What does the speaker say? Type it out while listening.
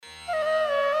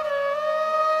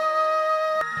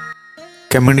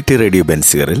Community radio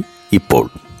ബെൻസിഗറിൽ ഇപ്പോൾ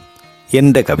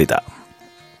എൻ്റെ കവിത.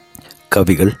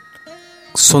 കവികൾ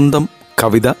സ്വന്തം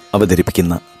കവിത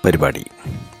അവതരിപ്പിക്കുന്ന പരിപാടി.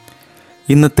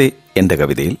 ഇന്നത്തെ എൻ്റെ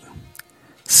കവിതയിൽ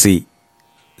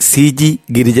സി ജി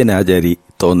ഗിരിജനാചാരി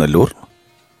തോന്നല്ലൂർ,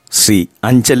 ശ്രീ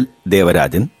അഞ്ചൽ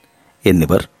ദേവരാജൻ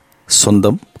എന്നിവർ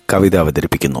സ്വന്തം കവിത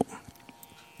അവതരിപ്പിക്കുന്നു.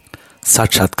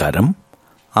 സാക്ഷാത്കാരം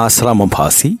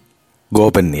ആശ്രാമഭാസി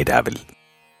ഗോപൻ നീരാവിൽ.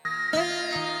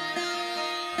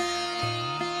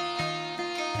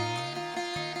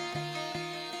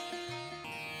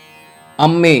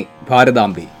 അമ്മേ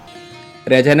ഭാരതാംബി.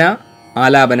 രചന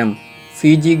ആലാപനം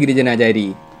സി ജി ഗിരിജനാചാരി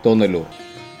തോന്നല്ലൂർ.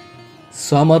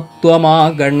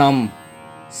 സമത്വമാകണം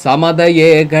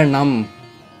സമതയേകണം,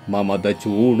 മമത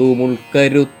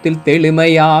ചൂടുമുൾക്കരുത്തിൽ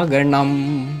തെളിമയാകണം.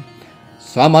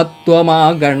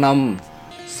 സമത്വമാകണം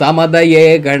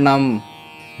സമതയേകണം,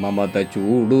 മമത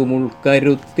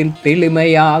ചൂടുമുൾക്കരുത്തിൽ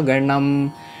തെളിമയാകണം.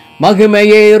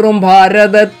 മഹിമയേറും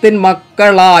ഭാരതത്തിൻ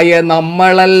മക്കളായ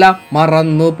നമ്മളെല്ലാം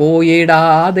മറന്നു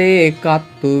പോയിടാതെ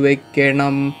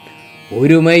കാത്തുവെക്കണം.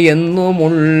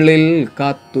 ഒരുമയെന്നുമുള്ളിൽ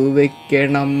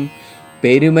കാത്തുവെക്കണം,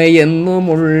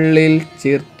 പെരുമയെന്നുമുള്ളിൽ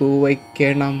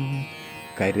ചേർത്തുവയ്ക്കണം.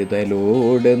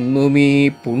 കരുതലോടെന്നും ഈ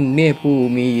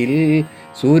പുണ്യഭൂമിയിൽ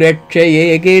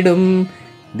സുരക്ഷയേകിടും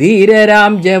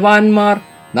ധീരരാം ജവാന്മാർ.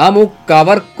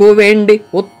 നമുക്കവർക്കു വേണ്ടി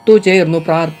ഒത്തുചേർന്നു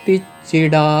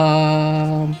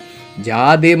പ്രാർത്ഥിച്ചിടാം.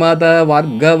 ജാതിമത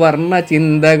വർഗവർണ്ണ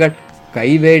ചിന്തകൾ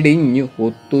കൈവെടിഞ്ഞു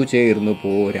ഒത്തുചേർന്നു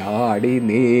പോരാടി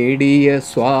നേടിയ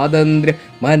സ്വാതന്ത്ര്യം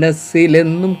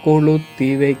മനസ്സിലെന്നും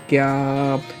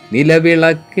കൊളുത്തിവെക്കാം.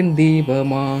 നിലവിളക്കിൻ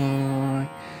ദീപമായി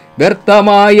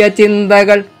വ്യർത്ഥമായ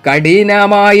ചിന്തകൾ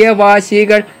കഠിനമായ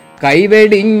വാശികൾ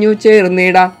കൈവെടിഞ്ഞു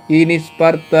ചേർന്നിടാം. ഇനി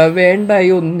സ്പർദ്ധ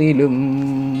വേണ്ടയൊന്നിലും.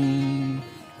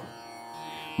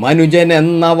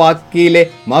 മനുജനെന്ന വാക്കിലെ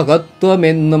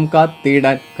മഹത്വമെന്നും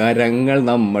കാത്തിടാൻ കരങ്ങൾ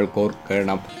നമ്മൾ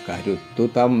കോർക്കണം, കരുത്തു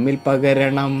തമ്മിൽ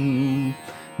പകരണം.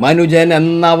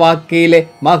 മനുജനെന്ന വാക്കിലെ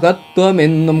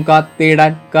മഹത്വമെന്നും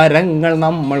കാത്തിടാൻ കരങ്ങൾ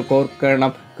നമ്മൾ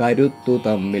കോർക്കണം, കരുത്തു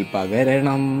തമ്മിൽ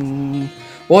പകരണം.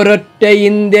 ഒരൊറ്റ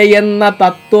ഇന്ത്യ എന്ന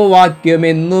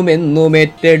തത്വവാക്യമെന്നുമെന്നും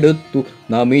ഏറ്റെടുത്തു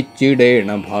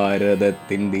നമിച്ചിടേണം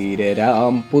ഭാരതത്തിൻ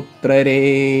ധീരരാം പുത്രരെ.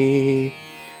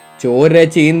 ചോര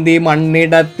ചീന്തി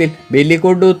മണ്ണിടത്തിൽ ബലി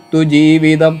കൊടുത്തു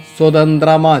ജീവിതം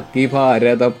സ്വതന്ത്രമാക്കി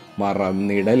ഭാരതം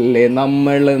മറന്നിടല്ലേ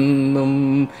നമ്മളെന്നും.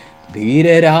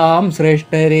 ധീരരാം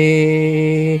ശ്രേഷ്ഠരേ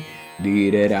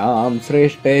ധീരരാം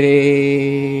ശ്രേഷ്ഠരേ.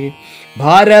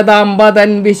 ഭാരതാംബതൻ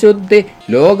വിശുദ്ധി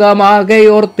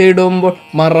ലോകമാകയോർത്തിടുമ്പോൾ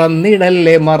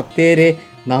മറന്നിടല്ലേ മർത്യരെ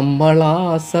നമ്മളാ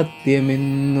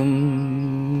സത്യമെന്നും.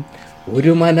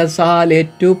 ഒരു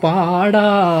മനസാലേറ്റു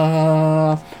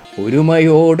പാടാം,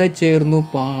 ഒരുമയോടെ ചേർന്നു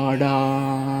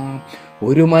പാടാം.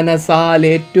 ഒരു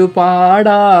മനസാലേറ്റു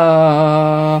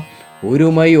പാടാം,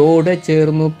 ഒരുമയോടെ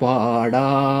ചേർന്നു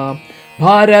പാടാം.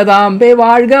 ഭാരതാംബെ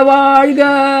വാഴ്ക വാഴ്ക,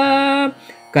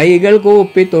 കൈകൾ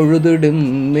കൂപ്പി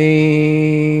തൊഴുതിടുന്നേ.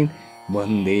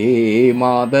 വന്ദേ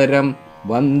മാതരം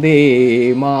വന്ദേ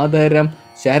മാതരം,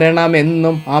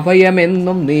 ശരണമെന്നും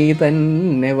അഭയമെന്നും നീ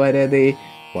തന്നെ വരദേ.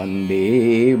 വന്ദേ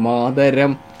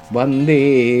മാതരം വന്ദേ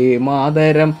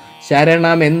മാതരം,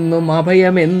 ശരണമെന്നും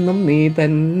അഭയമെന്നും നീ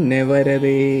തന്നെ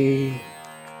വരദേ.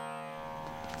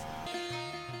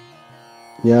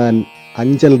 ഞാൻ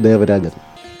അഞ്ചൽ ദേവരാജൻ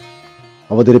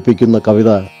അവതരിപ്പിക്കുന്ന കവിത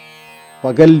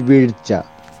പകൽ വീഴ്ച.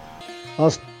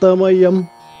 അസ്തമയം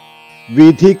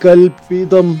വിധി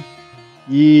കൽപ്പിതം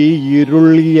ഈ ഇരുൾ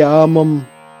യാമം,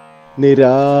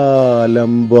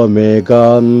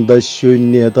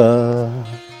 നിരാലംബമേകാന്തശൂന്യത.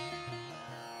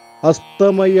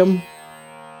 അസ്തമയം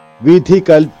വിധി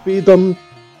കൽപ്പിതം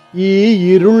ഈ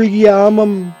ഇരുൾ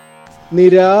യാമം,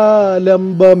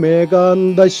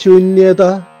 നിരാലംബമേകാന്തശൂന്യത.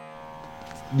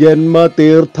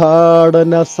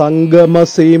 ജന്മതീർത്ഥാടന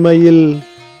സംഗമസീമയിൽ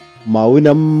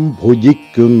മൗനം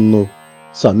ഭുജിക്കുന്നു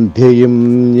സന്ധ്യയും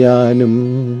ഞാനും.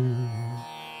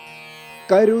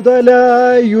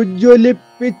 കരുതലായി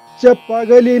ഉജ്ജ്വലിപ്പിച്ച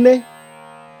പകലിനെ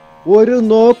ഒരു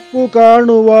നോക്കു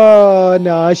കാണുവാൻ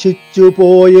ആശിച്ചു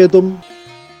പോയതും,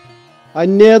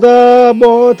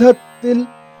 അന്യതാബോധത്തിൽ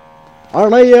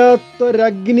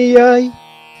അണയാത്തൊരഗ്നിയായി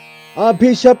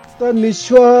അഭിശപ്ത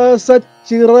നിശ്വാസ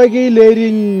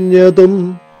ചിറകിലെരിഞ്ഞതും,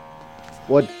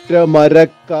 ഒറ്റ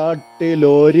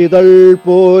മരക്കാട്ടിലോരിതൾ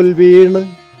പോൽ വീണ്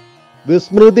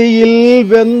വിസ്മൃതിയിൽ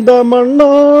വെന്ത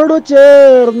മണ്ണോടു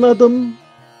ചേർന്നതും,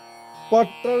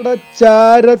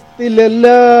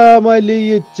 പട്ടടച്ചാരത്തിലെല്ലാം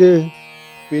അലിയിച്ച്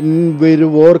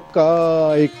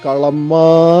പിൻവരുവോർക്കായി കളം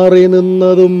മാറി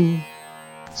നിന്നതും,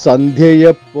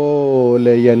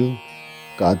 സന്ധ്യയെപ്പോലെയൻ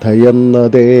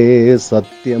കഥയെന്നതേ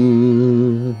സത്യം.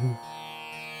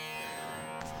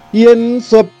 എൻ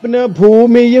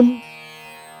സ്വപ്നഭൂമിയും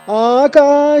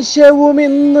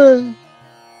ആകാശവുമിന്ന്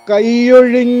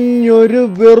കൈയൊഴിഞ്ഞൊരു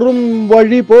വെറും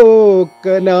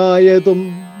വഴിപോക്കനായതും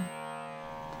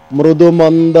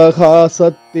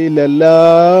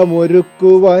മൃദുമന്ദഹാസത്തിലെല്ലാം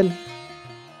ഒരുക്കുവാൻ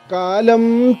കാലം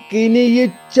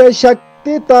കിനിയിച്ച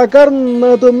ശക്തി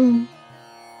തകർന്നതും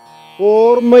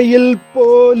ഓർമ്മയിൽ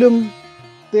പോലും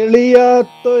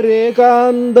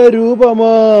തെളിയാത്തൊരേകാന്ത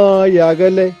രൂപമായി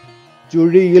അകലെ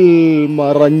ചുഴിയിൽ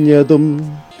മറഞ്ഞതും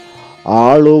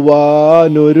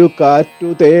ആളുവാനൊരു കാറ്റു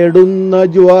തേടുന്ന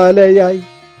ജ്വാലയായി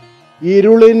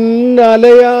ഇരുളിൻ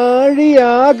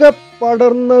അലയാഴിയാകെ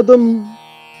പടർന്നതും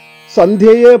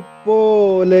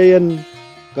സന്ധ്യയെപ്പോലെയൻ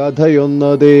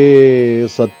കഥയൊന്നതേ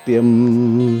സത്യം.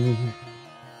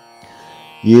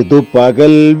 ഇതു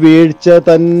പകൽ വീഴ്ച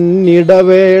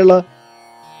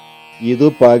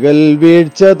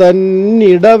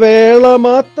തന്നിടവേള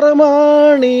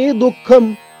മാത്രമാണീ ദുഃഖം,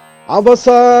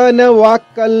 അവസാന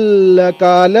വാക്കല്ല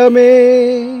കാലമേ.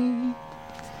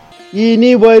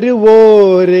 ഇനി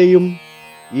വരുവോരെയും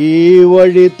ഈ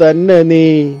വഴി തന്നെ നീ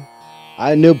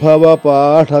അനുഭവ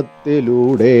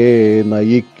പാഠത്തിലൂടെ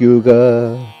നയിക്കുക.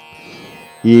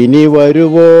 ഇനി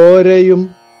വരുവോരെയും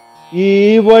ഈ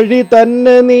വഴി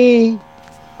തന്നെ നീ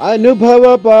അനുഭവ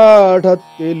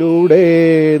പാഠത്തിലൂടെ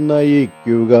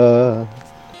നയിക്കുക.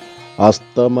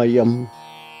 അസ്തമയം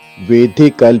വിധി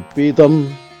കൽപ്പിതം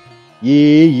ഈ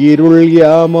ഇരുൾ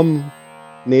യാമം,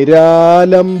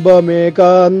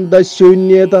 നിരാലംബമേകാന്ത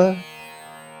ശൂന്യത,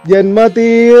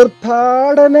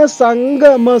 ജന്മതീർത്ഥാടന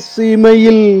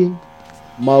സംഗമസീമയിൽ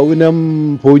മൗനം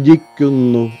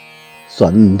ഭുജിക്കുന്നു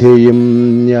സന്ധ്യയും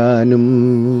ഞാനും.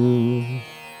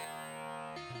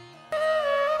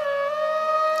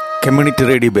 കമ്മ്യൂണിറ്റി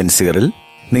റേഡിയോ ബെൻസിഗറിൽ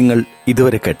നിങ്ങൾ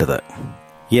ഇതുവരെ കേട്ടത്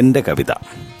എൻ്റെ കവിത.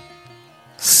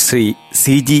 ശ്രീ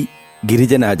CG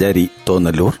ഗിരിജനാചാരി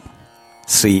തോന്നലൂർ,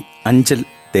 ശ്രീ അഞ്ചൽ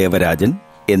ദേവരാജൻ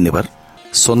എന്നിവർ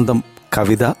സ്വന്തം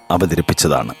കവിത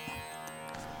അവതരിപ്പിച്ചതാണ്.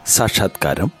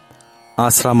 സാക്ഷാത്കാരം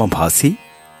ആശ്രാമഭാസി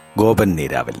ഗോപൻ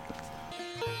നീരാവിൽ.